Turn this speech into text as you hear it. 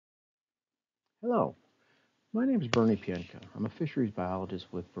Hello, my name is Bernie Pientka. I'm a fisheries biologist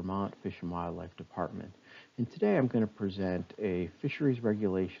with Vermont Fish and Wildlife Department, and today I'm going to present a fisheries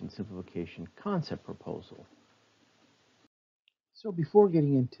regulation simplification concept proposal. So before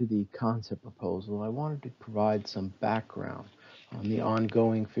getting into the concept proposal, I wanted to provide some background on the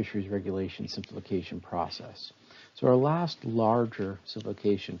ongoing fisheries regulation simplification process. So our last larger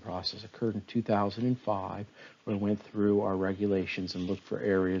simplification process occurred in 2005, where we went through our regulations and looked for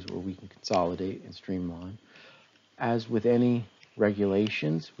areas where we can consolidate and streamline. As with any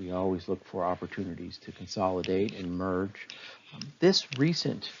regulations, we always look for opportunities to consolidate and merge. This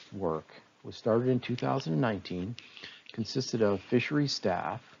recent work was started in 2019, consisted of fisheries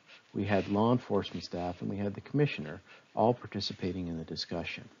staff, we had law enforcement staff, and we had the commissioner all participating in the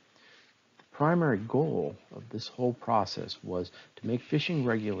discussion. The primary goal of this whole process was to make fishing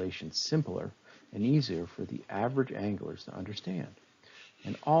regulations simpler and easier for the average anglers to understand,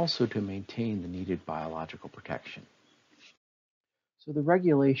 and also to maintain the needed biological protection. So the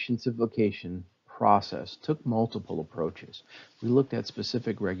regulation simplification process took multiple approaches. We looked at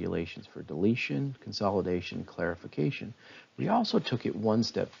specific regulations for deletion, consolidation, clarification. We also took it one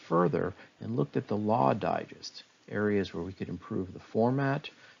step further and looked at the law digest, areas where we could improve the format,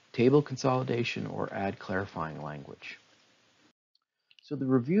 table consolidation, or add clarifying language. So the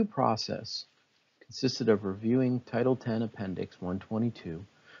review process consisted of reviewing Title 10 Appendix 122,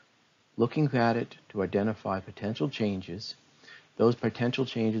 looking at it to identify potential changes. Those potential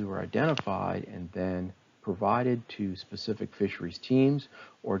changes were identified and then provided to specific fisheries teams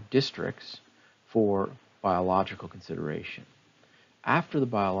or districts for biological consideration. After the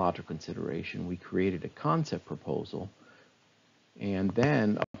biological consideration, we created a concept proposal and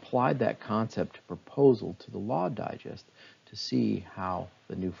then applied that concept proposal to the law digest to see how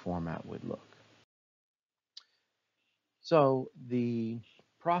the new format would look. So the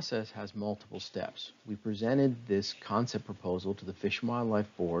process has multiple steps. We presented this concept proposal to the Fish and Wildlife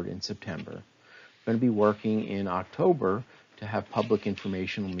Board in September. We're going to be working in October to have public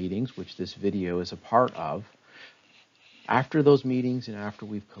informational meetings, which this video is a part of. After those meetings and after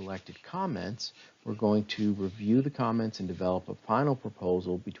we've collected comments, we're going to review the comments and develop a final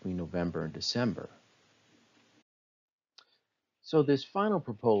proposal between November and December. So this final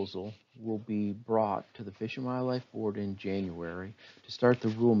proposal will be brought to the Fish and Wildlife Board in January to start the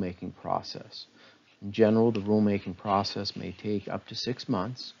rulemaking process. In general, the rulemaking process may take up to 6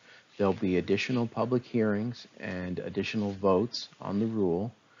 months. There'll be additional public hearings and additional votes on the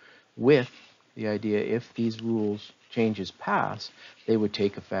rule, with the idea if these rules changes pass, they would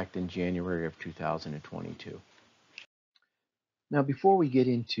take effect in January of 2022. Now, before we get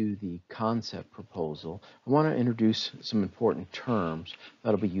into the concept proposal, I want to introduce some important terms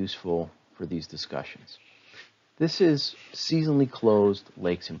that'll be useful for these discussions. This is seasonally closed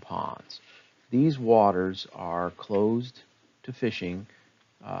lakes and ponds. These waters are closed to fishing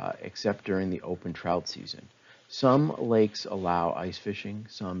except during the open trout season. Some lakes allow ice fishing,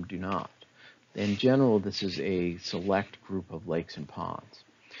 some do not. In general, this is a select group of lakes and ponds.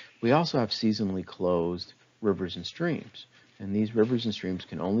 We also have seasonally closed rivers and streams, and these rivers and streams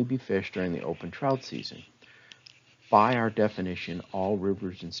can only be fished during the open trout season. By our definition, all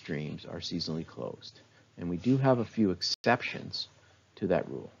rivers and streams are seasonally closed, and we do have a few exceptions to that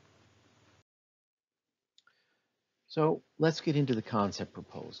rule. So let's get into the concept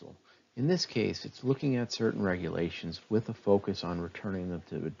proposal. In this case, it's looking at certain regulations with a focus on returning them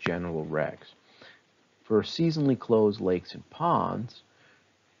to general regs. For seasonally closed lakes and ponds,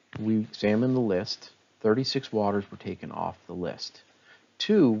 we examined the list. 36 waters were taken off the list.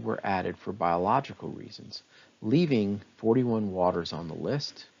 2 were added for biological reasons, leaving 41 waters on the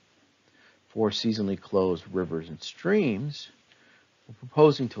list. For seasonally closed rivers and streams, we're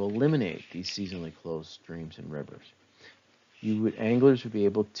proposing to eliminate these seasonally closed streams and rivers. Anglers would be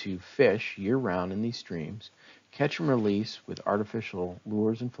able to fish year-round in these streams, catch and release with artificial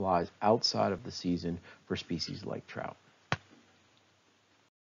lures and flies outside of the season for species like trout.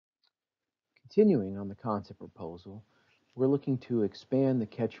 Continuing on the concept proposal, we're looking to expand the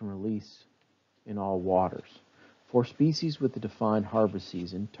catch and release in all waters. For species with a defined harvest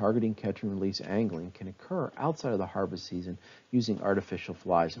season, targeting catch and release angling can occur outside of the harvest season using artificial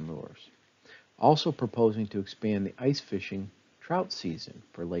flies and lures. Also proposing to expand the ice fishing trout season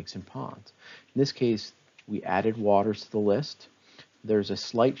for lakes and ponds. In this case, we added waters to the list. There's a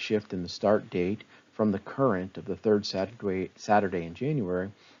slight shift in the start date from the current of the third Saturday in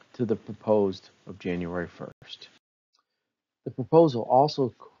January to the proposed of January 1st. The proposal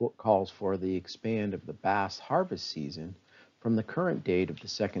also calls for the expand of the bass harvest season from the current date of the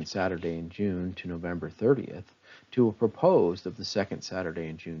second Saturday in June to November 30th to a proposed of the second Saturday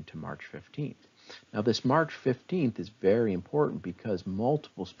in June to March 15th. Now, this March 15th is very important because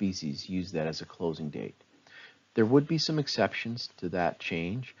multiple species use that as a closing date. There would be some exceptions to that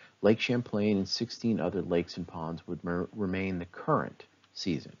change. Lake Champlain and 16 other lakes and ponds would remain the current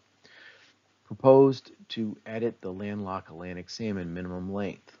season. Proposed to edit the landlocked Atlantic salmon minimum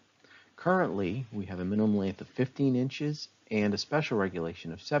length. Currently, we have a minimum length of 15 inches and a special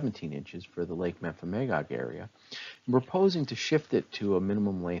regulation of 17 inches for the Lake Memphremagog area. We're proposing to shift it to a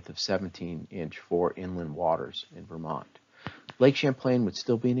minimum length of 17-inch for inland waters in Vermont. Lake Champlain would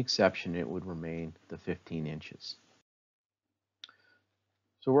still be an exception. It would remain the 15 inches.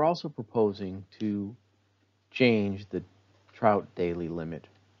 So we're also proposing to change the trout daily limit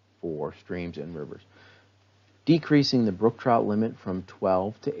for streams and rivers, decreasing the brook trout limit from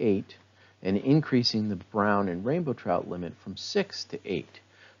 12 to 8 and increasing the brown and rainbow trout limit from 6 to 8,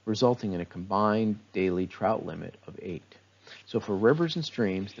 resulting in a combined daily trout limit of 8. So for rivers and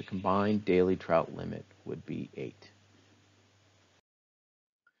streams, the combined daily trout limit would be 8.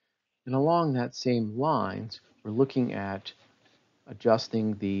 And along that same lines, we're looking at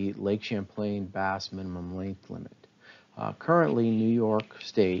adjusting the Lake Champlain bass minimum length limit. Currently, New York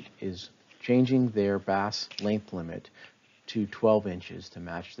State is changing their bass length limit to 12 inches to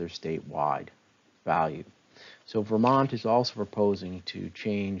match their statewide value. So Vermont is also proposing to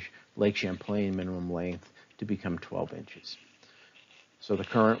change Lake Champlain minimum length to become 12 inches. So the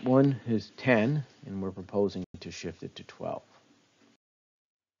current one is 10, and we're proposing to shift it to 12.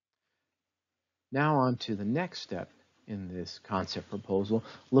 Now on to the next step in this concept proposal,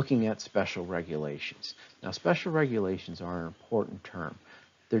 looking at special regulations. Now, special regulations are an important term.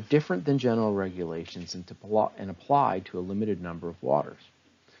 They're different than general regulations and apply to a limited number of waters.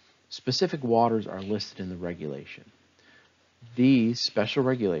 Specific waters are listed in the regulation. These special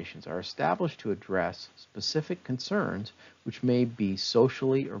regulations are established to address specific concerns which may be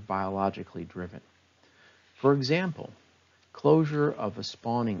socially or biologically driven. For example, closure of a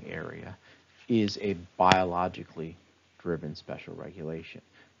spawning area is a biologically driven special regulation.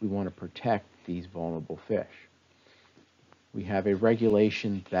 We want to protect these vulnerable fish. We have a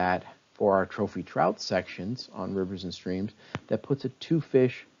regulation that for our trophy trout sections on rivers and streams that puts a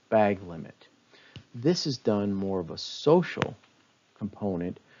 2-fish bag limit. This is done more of a social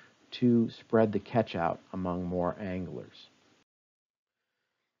component to spread the catch out among more anglers.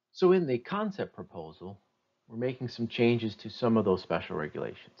 So in the concept proposal, we're making some changes to some of those special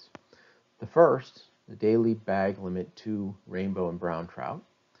regulations. The first, the daily bag limit to rainbow and brown trout.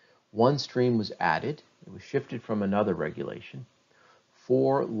 One stream was added. It was shifted from another regulation.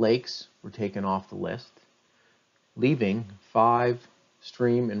 4 lakes were taken off the list, leaving 5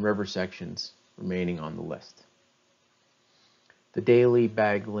 stream and river sections remaining on the list. The daily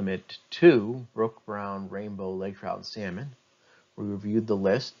bag limit to brook, brown, rainbow, lake trout, and salmon. We reviewed the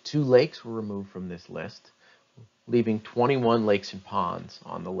list. 2 lakes were removed from this list, leaving 21 lakes and ponds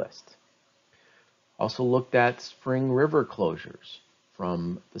on the list. Also looked at spring river closures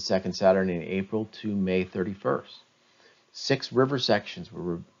from the second Saturday in April to May 31st. 6 river sections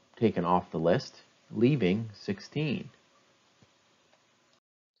were taken off the list, leaving 16.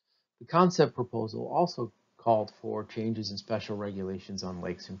 The concept proposal also called for changes in special regulations on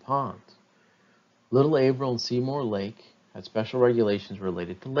lakes and ponds. Little Averill and Seymour Lake had special regulations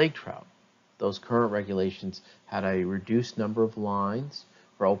related to lake trout. Those current regulations had a reduced number of lines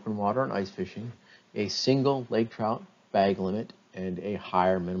for open water and ice fishing, a single lake trout bag limit, and a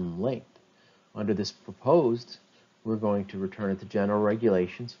higher minimum length. Under this proposed, we're going to return it to general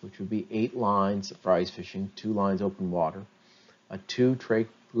regulations, which would be 8 lines for ice fishing, 2 lines open water, a 2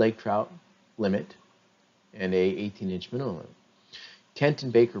 lake trout limit, and a 18-inch minimum limit. Kent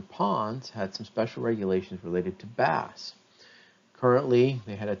and Baker ponds had some special regulations related to bass. Currently,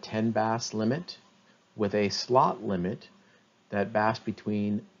 they had a 10 bass limit with a slot limit that bass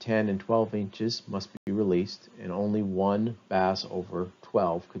between 10 and 12 inches must be released, and only 1 bass over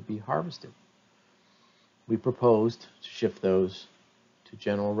 12 could be harvested. We proposed to shift those to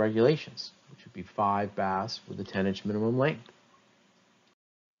general regulations, which would be 5 bass with a 10-inch minimum length.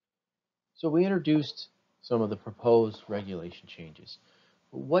 So we introduced some of the proposed regulation changes.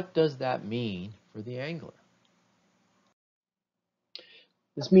 But what does that mean for the angler?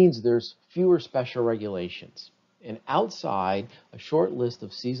 This means there's fewer special regulations. And outside a short list of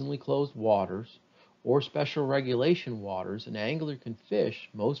seasonally closed waters or special regulation waters, an angler can fish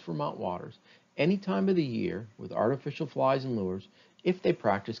most Vermont waters any time of the year with artificial flies and lures if they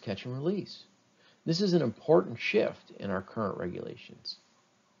practice catch and release. This is an important shift in our current regulations.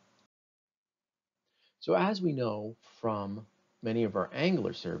 So as we know from many of our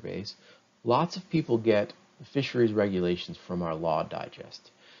angler surveys, lots of people get fisheries regulations from our Law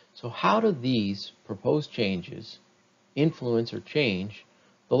Digest. So how do these proposed changes influence or change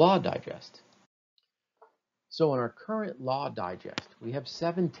the Law Digest? So in our current Law Digest, we have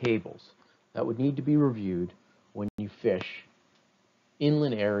 7 tables that would need to be reviewed when you fish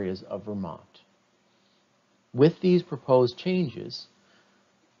inland areas of Vermont. With these proposed changes,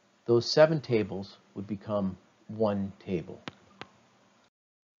 those 7 tables would become 1 table.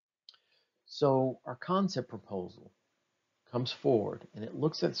 So our concept proposal comes forward and it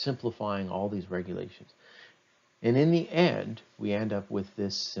looks at simplifying all these regulations. And in the end, we end up with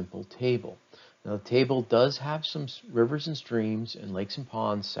this simple table. Now, the table does have some rivers and streams and lakes and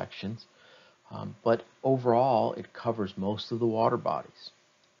ponds sections, but overall, it covers most of the water bodies.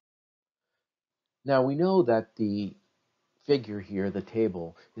 Now, we know that the figure here, the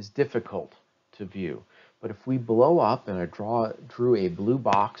table, is difficult to view. But if we blow up, and I drew a blue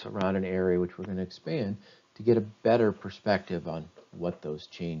box around an area which we're going to expand to get a better perspective on what those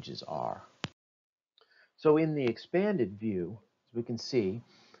changes are. So in the expanded view, as we can see,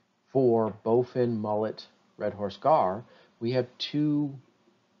 for bowfin, mullet, red horse gar, we have 2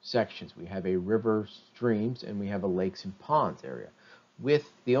 sections. We have a river, streams, and we have a lakes and ponds area, with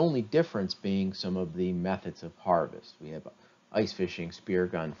the only difference being some of the methods of harvest. We have ice fishing, spear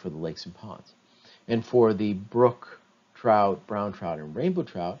gun for the lakes and ponds. And for the brook trout, brown trout, and rainbow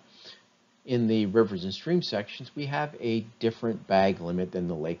trout, in the rivers and stream sections, we have a different bag limit than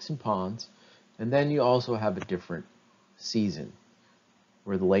the lakes and ponds. And then you also have a different season,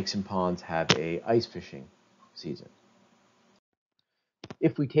 where the lakes and ponds have a ice fishing season.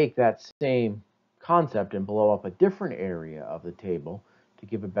 If we take that same concept and blow up a different area of the table to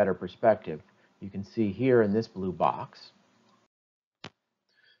give a better perspective, you can see here in this blue box.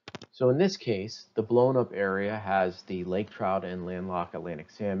 So in this case, the blown up area has the lake trout and landlocked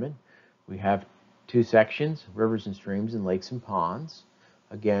Atlantic salmon. We have 2 sections, rivers and streams and lakes and ponds.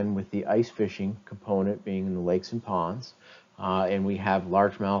 Again, with the ice fishing component being in the lakes and ponds. And we have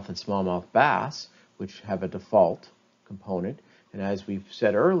largemouth and smallmouth bass, which have a default component. And as we've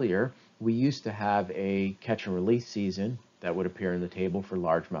said earlier, we used to have a catch and release season that would appear in the table for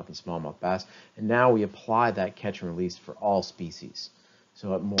largemouth and smallmouth bass. And now we apply that catch and release for all species.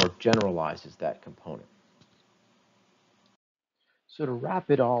 So it more generalizes that component. So to wrap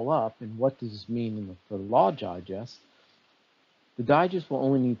it all up, and what does this mean for the Law Digest? The digest will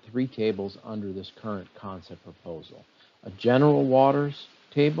only need 3 tables under this current concept proposal: a general waters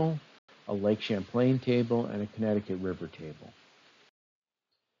table, a Lake Champlain table, and a Connecticut River table.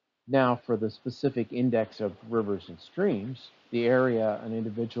 Now, for the specific index of rivers and streams, the area an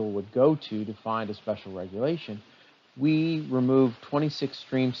individual would go to find a special regulation, we removed 26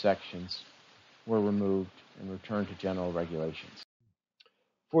 stream sections were removed and returned to general regulations.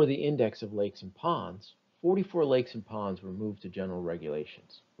 For the index of lakes and ponds, 44 lakes and ponds were moved to general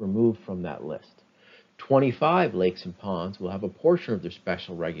regulations, removed from that list. 25 lakes and ponds will have a portion of their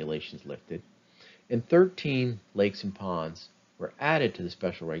special regulations lifted, and 13 lakes and ponds were added to the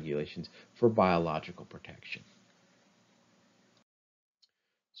special regulations for biological protection.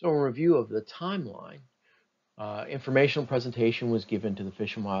 So a review of the timeline, informational presentation was given to the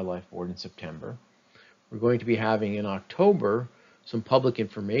Fish and Wildlife Board in September. We're going to be having in October some public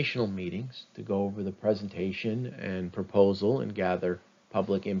informational meetings to go over the presentation and proposal and gather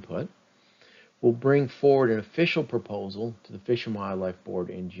public input. We'll bring forward an official proposal to the Fish and Wildlife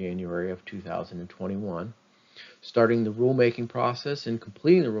Board in January of 2021, starting the rulemaking process and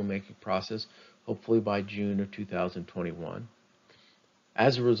completing the rulemaking process hopefully by June of 2021.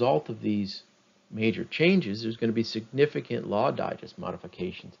 As a result of these major changes, there's going to be significant Law Digest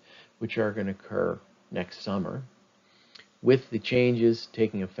modifications which are going to occur next summer, with the changes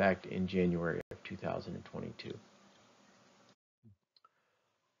taking effect in January of 2022.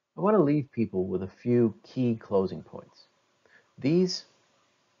 I want to leave people with a few key closing points. This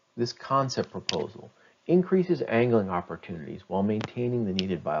concept proposal increases angling opportunities while maintaining the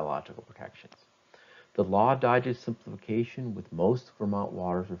needed biological protections. The Law Digest simplification, with most Vermont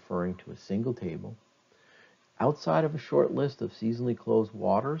waters referring to a single table, outside of a short list of seasonally closed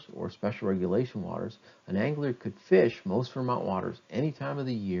waters or special regulation waters, an angler could fish most Vermont waters any time of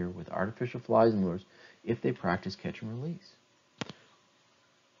the year with artificial flies and lures if they practice catch and release.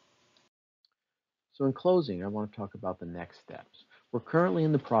 So in closing, I want to talk about the next steps. We're currently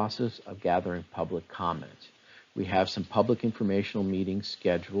in the process of gathering public comments. We have some public informational meetings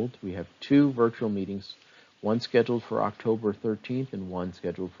scheduled. We have 2 virtual meetings, one scheduled for October 13th and one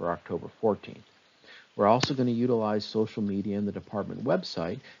scheduled for October 14th. We're also going to utilize social media and the department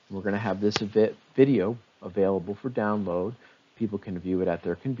website, and we're going to have this video available for download. people can view it at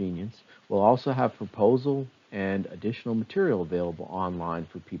their convenience. We'll also have proposal and additional material available online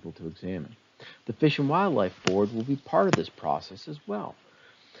for people to examine. The Fish and Wildlife Board will be part of this process as well.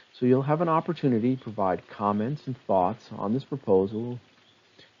 So you'll have an opportunity to provide comments and thoughts on this proposal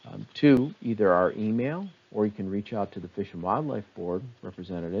to either our email, or you can reach out to the Fish and Wildlife Board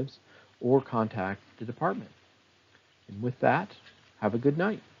representatives or contact the department. And with that, have a good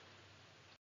night.